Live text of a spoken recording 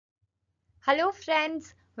Hello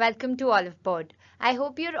friends, welcome to Oliveboard. I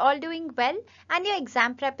hope you're all doing well and your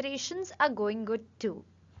exam preparations are going good too.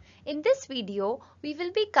 In this video, we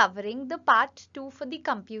will be covering the part 2 for the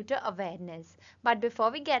computer awareness. But before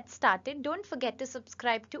we get started, don't forget to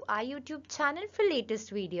subscribe to our YouTube channel for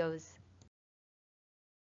latest videos.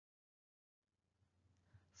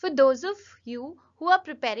 For those of you who are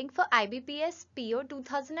preparing for IBPS PO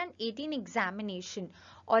 2018 examination,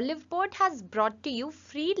 Oliveboard has brought to you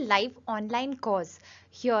free live online course.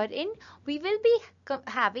 Herein, we will be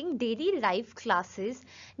having daily live classes,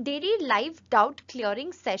 daily live doubt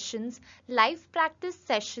clearing sessions, live practice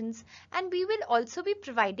sessions, and we will also be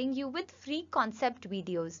providing you with free concept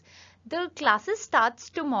videos. The classes starts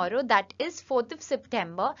tomorrow, that is 4th of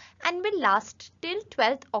September, and will last till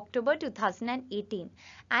 12th October 2018.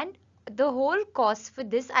 And the whole cost for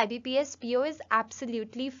this IBPS PO is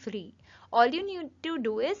absolutely free. All you need to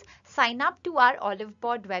do is sign up to our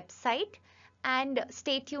Oliveboard website and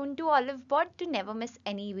stay tuned to Oliveboard to never miss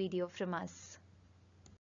any video from us.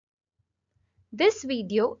 This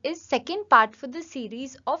video is second part for the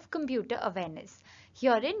series of computer awareness.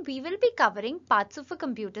 Herein, we will be covering parts of a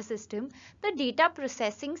computer system, the data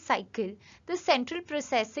processing cycle, the central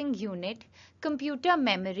processing unit, computer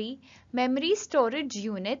memory, memory storage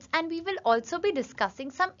units, and we will also be discussing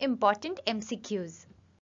some important MCQs.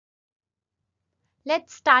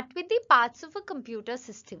 Let's start with the parts of a computer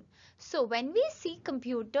system. So when we see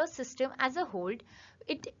computer system as a whole,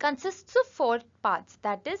 it consists of 4 parts,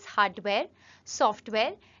 that is hardware,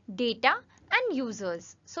 software, data and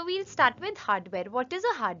users. So we'll start with hardware. What is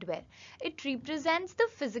a hardware? It represents the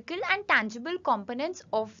physical and tangible components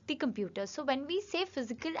of the computer. So when we say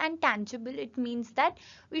physical and tangible, it means that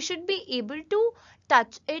we should be able to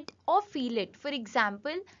touch it or feel it. For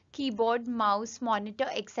example, keyboard, mouse, monitor,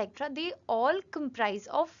 etc. They all comprise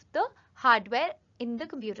of the hardware in the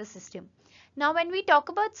computer system. Now when we talk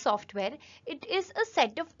about software, it is a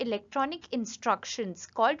set of electronic instructions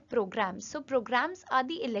called programs. So programs are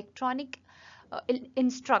the electronic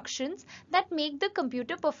instructions that make the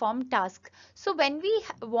computer perform tasks. So when we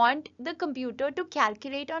want the computer to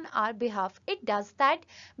calculate on our behalf, it does that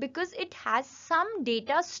because it has some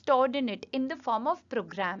data stored in it in the form of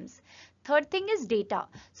programs. Third thing is data.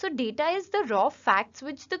 So data is the raw facts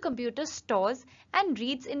which the computer stores and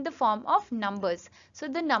reads in the form of numbers. So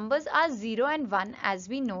the numbers are 0 and 1 as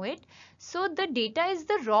we know it. So the data is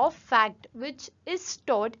the raw fact which is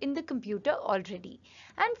stored in the computer already.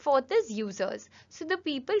 And fourth is users. So the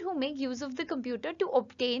people who make use of the computer to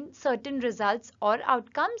obtain certain results or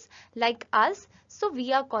outcomes like us. So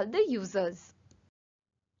we are called the users.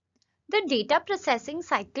 The data processing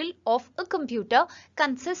cycle of a computer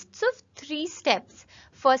consists of 3 steps.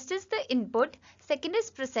 First is the input, second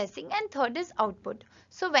is processing, and third is output.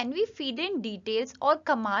 So when we feed in details or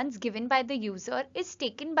commands given by the user is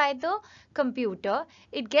taken by the computer,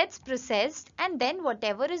 it gets processed and then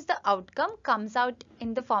whatever is the outcome comes out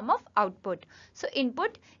in the form of output. So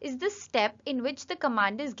input is the step in which the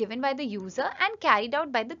command is given by the user and carried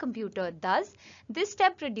out by the computer. Thus, this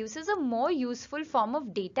step produces a more useful form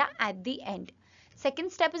of data at the end.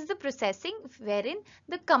 Second step is the processing, wherein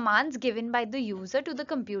the commands given by the user to the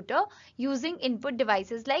computer using input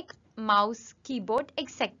devices like mouse, keyboard,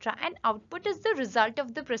 etc. And output is the result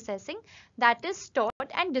of the processing that is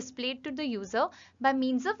stored and displayed to the user by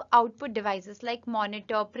means of output devices like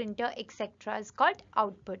monitor, printer, etc. is called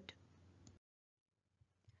output.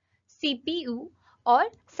 CPU or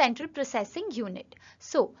central processing unit.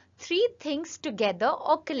 So three things together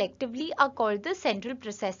or collectively are called the central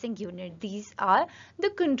processing unit. These are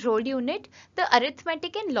the control unit, the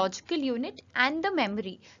arithmetic and logical unit and the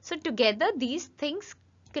memory. So together these things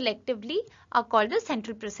collectively are called the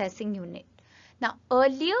central processing unit. Now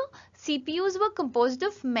earlier CPUs were composed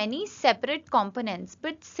of many separate components,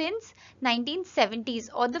 but since 1970s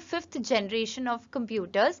or the 5th generation of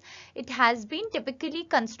computers, it has been typically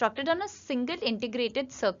constructed on a single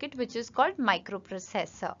integrated circuit which is called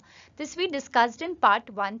microprocessor. This we discussed in part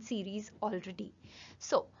 1 series already.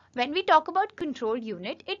 So when we talk about control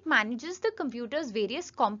unit, it manages the computer's various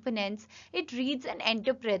components. It reads and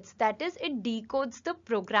interprets, that is, it decodes the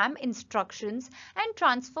program instructions and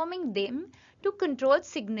transforming them to control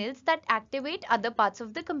signals that activate other parts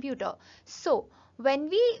of the computer. So when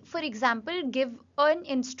we, for example, give an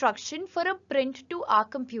instruction for a print to our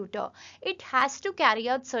computer, it has to carry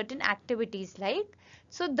out certain activities like,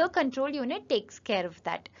 so the control unit takes care of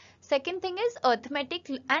that. Second thing is arithmetic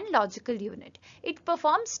and logical unit. It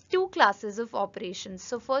performs two classes of operations.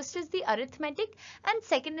 So first is the arithmetic and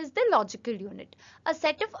second is the logical unit. A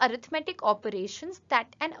set of arithmetic operations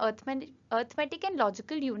that an arithmetic and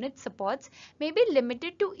logical unit supports may be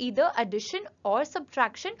limited to either addition or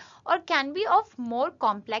subtraction, or can be of more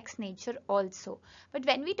complex nature also. But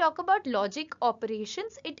when we talk about logic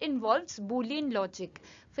operations, it involves Boolean logic.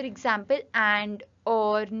 For example, and,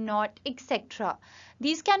 or, not, etc.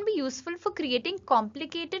 These can be useful for creating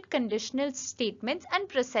complicated conditional statements and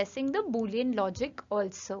processing the Boolean logic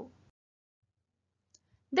also.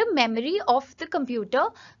 The memory of the computer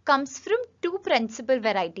comes from two principal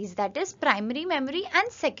varieties, that is primary memory and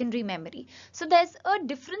secondary memory. So there's a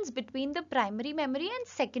difference between the primary memory and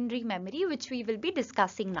secondary memory, which we will be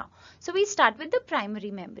discussing now. So we start with the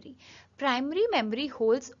primary memory. Primary memory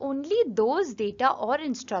holds only those data or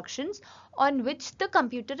instructions on which the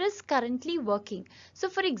computer is currently working. So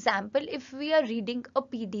for example, if we are reading a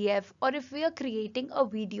PDF or if we are creating a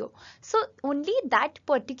video, so only that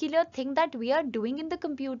particular thing that we are doing in the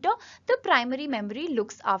computer, the primary memory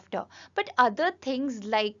looks after. But other things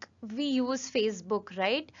like we use Facebook,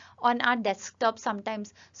 right, on our desktop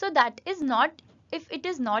sometimes, so that is not, if it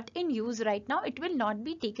is not in use right now, it will not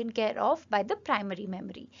be taken care of by the primary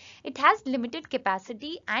memory. It has limited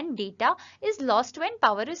capacity and data is lost when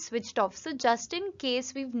power is switched off. So just in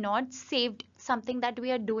case we've not saved something that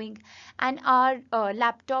we are doing and our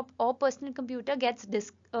laptop or personal computer gets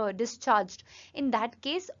discharged, in that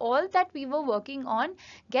case all that we were working on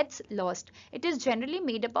gets lost. It is generally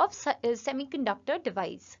made up of semiconductor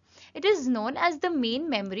device. It is known as the main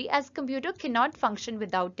memory as computer cannot function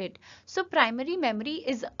without it. So primary memory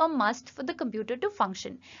is a must for the computer to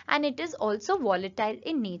function, and it is also volatile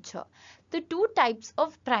in nature. The two types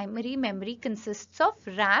of primary memory consists of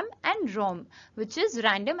RAM and ROM, which is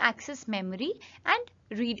random access memory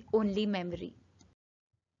and read-only memory.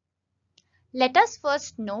 Let us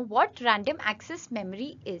first know what random access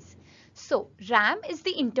memory is. So, RAM is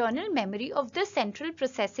the internal memory of the central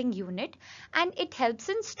processing unit, and it helps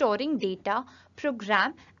in storing data,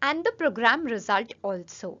 program and the program result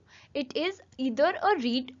also. It is either a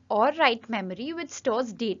read or write memory which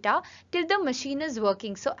stores data till the machine is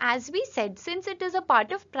working. So as we said, since it is a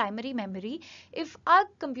part of primary memory, if our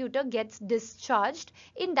computer gets discharged,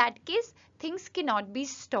 in that case things cannot be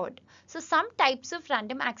stored. So some types of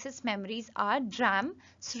random access memories are DRAM,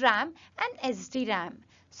 SRAM and SDRAM.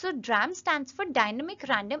 So DRAM stands for Dynamic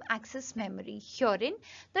Random Access Memory. Herein,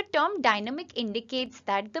 the term dynamic indicates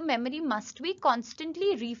that the memory must be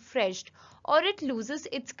constantly refreshed or it loses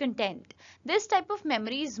its content. This type of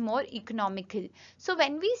memory is more economical. So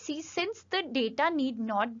when we see, since the data need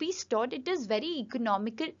not be stored, it is very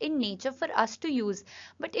economical in nature for us to use.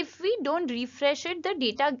 But if we don't refresh it, the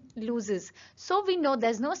data loses. So we know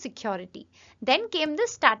there's no security. Then came the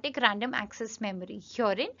static random access memory.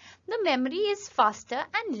 Herein, the memory is faster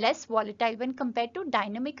and less volatile when compared to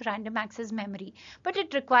dynamic random access memory, but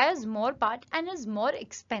it requires more part and is more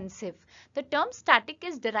expensive. The term static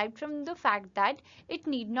is derived from the fact that it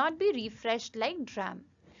need not be refreshed like DRAM.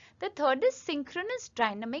 The third is synchronous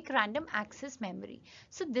dynamic random access memory.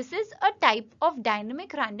 So this is a type of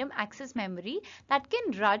dynamic random access memory that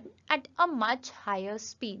can run at a much higher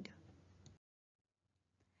speed.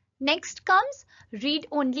 Next comes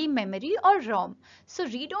read-only memory or ROM. So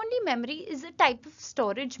read-only memory is a type of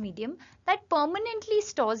storage medium that permanently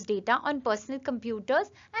stores data on personal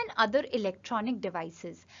computers and other electronic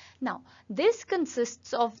devices. Now, this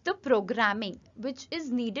consists of the programming which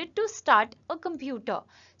is needed to start a computer.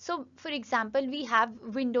 So, for example, we have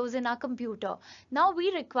Windows in our computer. Now,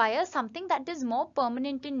 we require something that is more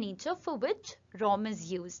permanent in nature, for which ROM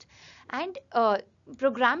is used. And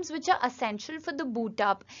programs which are essential for the boot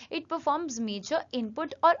up. It performs major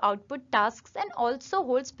input or output tasks and also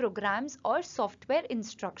holds programs or software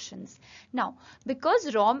instructions. Now,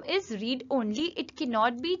 because ROM is read only, it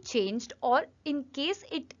cannot be changed, or in case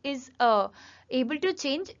it is able to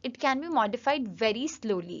change, it can be modified very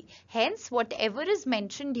slowly. Hence, whatever is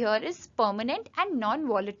mentioned here is permanent and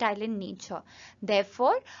non-volatile in nature.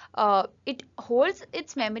 Therefore, it holds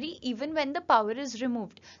its memory even when the power is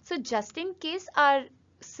removed. So just in case our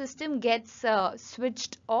system gets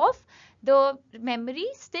switched off, the memory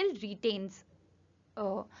still retains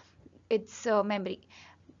its memory.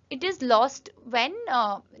 It is lost when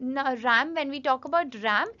RAM, when we talk about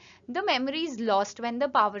RAM, the memory is lost when the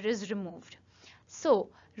power is removed. So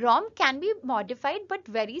ROM can be modified but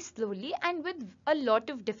very slowly and with a lot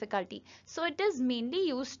of difficulty. So it is mainly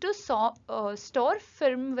used to store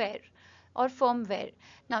firmware or firmware.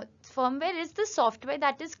 Now, firmware is the software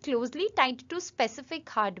that is closely tied to specific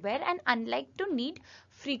hardware, and unlike to need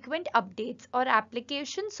frequent updates, or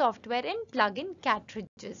application software and plug-in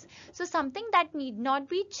cartridges. So something that need not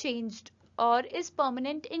be changed or is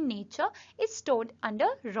permanent in nature is stored under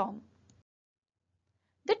ROM.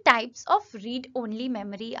 The types of read-only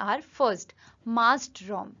memory are: first, masked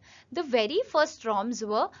ROM. The very first ROMs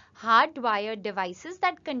were hardwired devices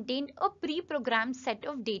that contained a pre-programmed set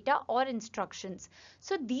of data or instructions.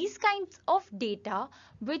 So these kinds of data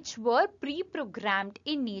which were pre-programmed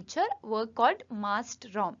in nature were called masked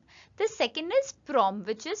ROM. The second is PROM,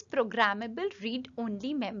 which is programmable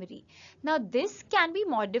read-only memory. Now this can be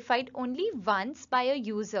modified only once by a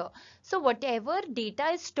user. So whatever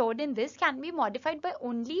data is stored in this can be modified by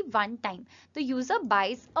only one time. The user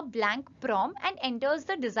buys a blank PROM and enters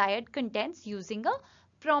the desired contents using a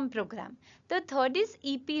PROM program. The third is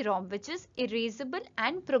EPROM, which is erasable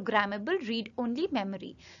and programmable read-only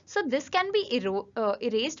memory. So this can be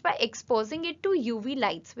erased by exposing it to UV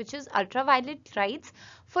lights, which is ultraviolet lights,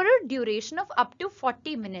 for a duration of up to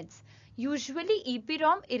 40 minutes. Usually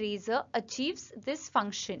EPROM eraser achieves this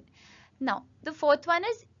function. Now, the fourth one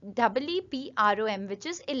is EEPROM, which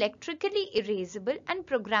is electrically erasable and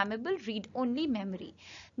programmable read-only memory.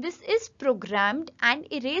 This is programmed and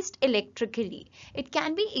erased electrically. It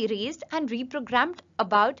can be erased and reprogrammed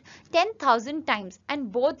about 10,000 times,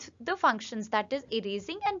 and both the functions, that is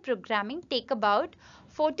erasing and programming, take about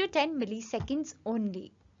 4 to 10 milliseconds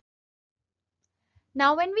only.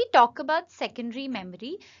 Now when we talk about secondary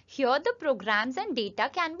memory, here the programs and data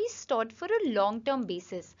can be stored for a long-term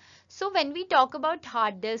basis. So when we talk about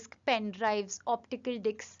hard disk, pen drives, optical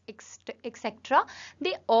disks, etc.,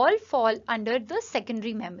 they all fall under the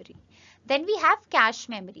secondary memory. Then we have cache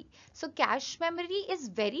memory. So cache memory is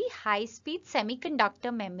very high speed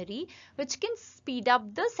semiconductor memory which can speed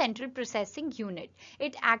up the central processing unit.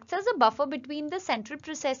 It acts as a buffer between the central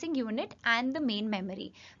processing unit and the main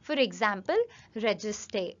memory. For example,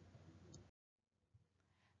 register.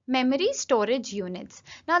 Memory storage units.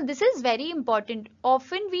 Now this is very important.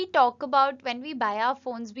 Often we talk about when we buy our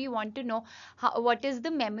phones, we want to know what is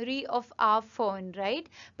the memory of our phone, right?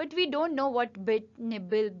 But we don't know what bit,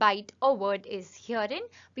 nibble, byte or word is. Herein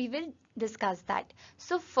we will discuss that.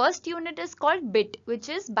 So first unit is called bit, which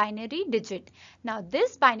is binary digit. Now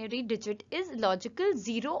this binary digit is logical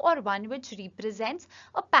 0 or 1, which represents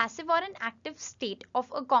a passive or an active state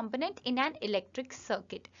of a component in an electric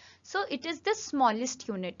circuit. So it is the smallest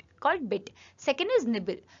unit called bit. Second is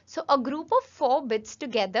nibble. So a group of 4 bits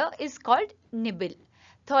together is called nibble.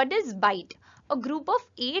 Third is byte. A group of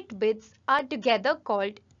 8 bits are together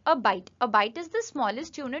called a byte. A byte is the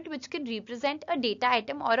smallest unit which can represent a data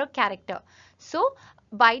item or a character. So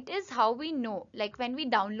byte is how we know, like when we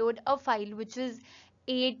download a file which is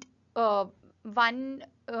 8.3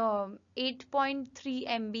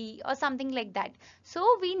 MB or something like that.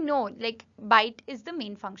 So we know like byte is the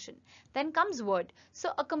main function. Then comes word.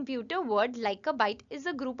 So a computer word, like a byte, is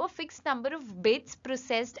a group of fixed number of bits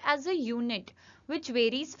processed as a unit, which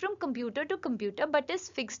varies from computer to computer but is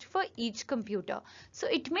fixed for each computer. So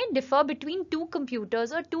it may differ between two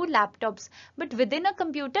computers or two laptops, but within a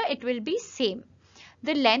computer it will be same.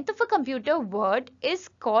 The length of a computer word is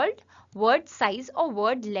called word size or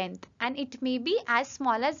word length, and it may be as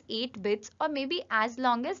small as 8 bits or maybe as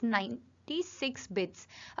long as 96 bits.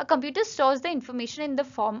 A computer stores the information in the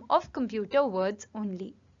form of computer words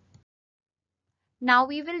only. Now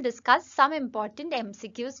we will discuss some important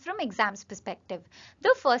MCQs from exams perspective.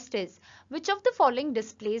 The first is, which of the following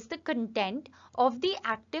displays the content of the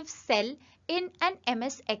active cell in an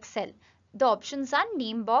MS Excel? The options are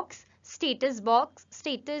name box, status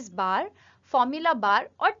bar, formula bar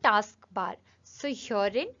or task bar. So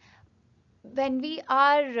herein, when we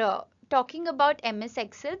are talking about MS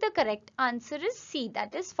Excel, the correct answer is C,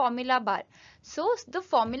 that is formula bar. So the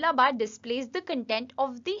formula bar displays the content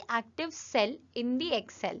of the active cell in the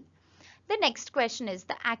Excel. The next question is,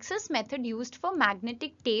 the access method used for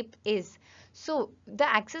magnetic tape is? So the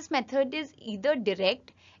access method is either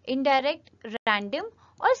direct, indirect, random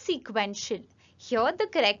or sequential. Here the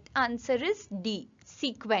correct answer is D,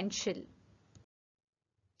 sequential.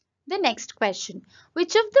 The next question,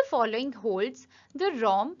 which of the following holds the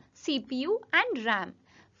ROM, CPU and RAM?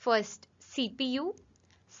 First, CPU,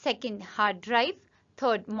 second, hard drive,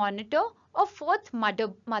 third, monitor or fourth,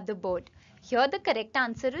 motherboard. Here the correct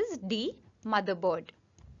answer is D, motherboard.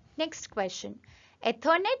 Next question,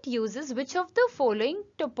 Ethernet uses which of the following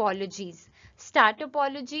topologies? Star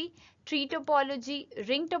topology, tree topology,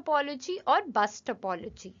 ring topology or bus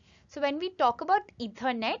topology? So when we talk about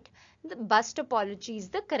Ethernet, the bus topology is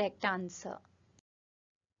the correct answer.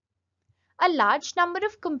 A large number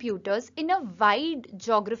of computers in a wide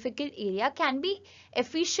geographical area can be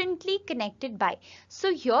efficiently connected by.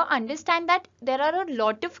 So here understand that there are a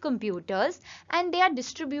lot of computers and they are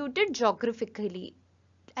distributed geographically.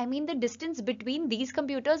 I mean the distance between these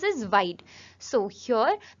computers is wide. So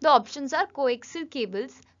here the options are coaxial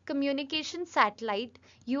cables, communication satellite,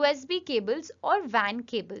 USB cables or WAN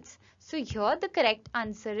cables. So here the correct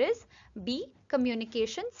answer is B,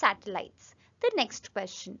 communication satellites. The next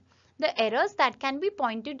question. The errors that can be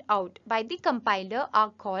pointed out by the compiler are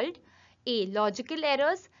called A, logical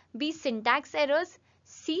errors, B, syntax errors,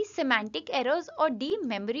 C, semantic errors or D,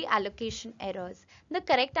 memory allocation errors. The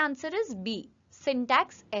correct answer is B,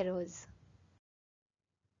 syntax errors.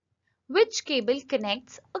 Which cable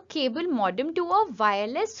connects a cable modem to a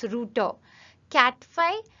wireless router?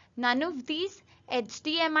 Cat5, none of these,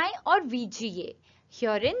 HDMI or VGA.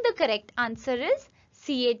 Herein the correct answer is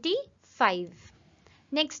CAT5.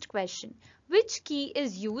 Next question. Which key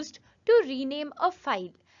is used to rename a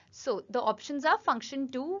file? So the options are function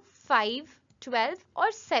 2, 5, 12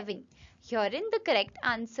 or 7. Herein the correct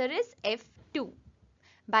answer is F2.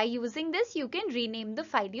 By using this, you can rename the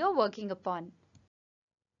file you're working upon.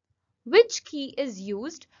 Which key is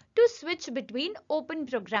used to switch between open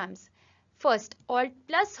programs? First, Alt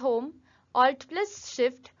plus Home, Alt plus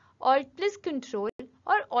Shift, Alt plus Control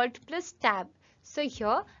or Alt plus Tab. So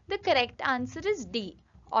here the correct answer is D,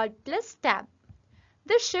 Alt plus Tab.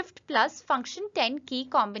 The Shift plus function 10 key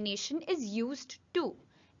combination is used to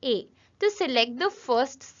A, to select the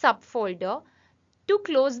first subfolder, to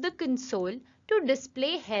close the console, to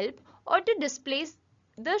display help or to display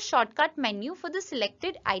the shortcut menu for the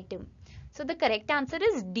selected item. So the correct answer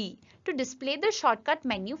is D, to display the shortcut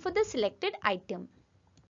menu for the selected item.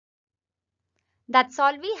 That's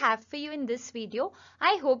all we have for you in this video.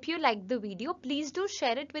 I hope you liked the video. Please do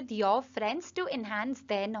share it with your friends to enhance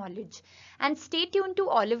their knowledge. And stay tuned to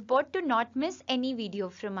Oliveboard to not miss any video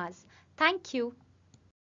from us. Thank you.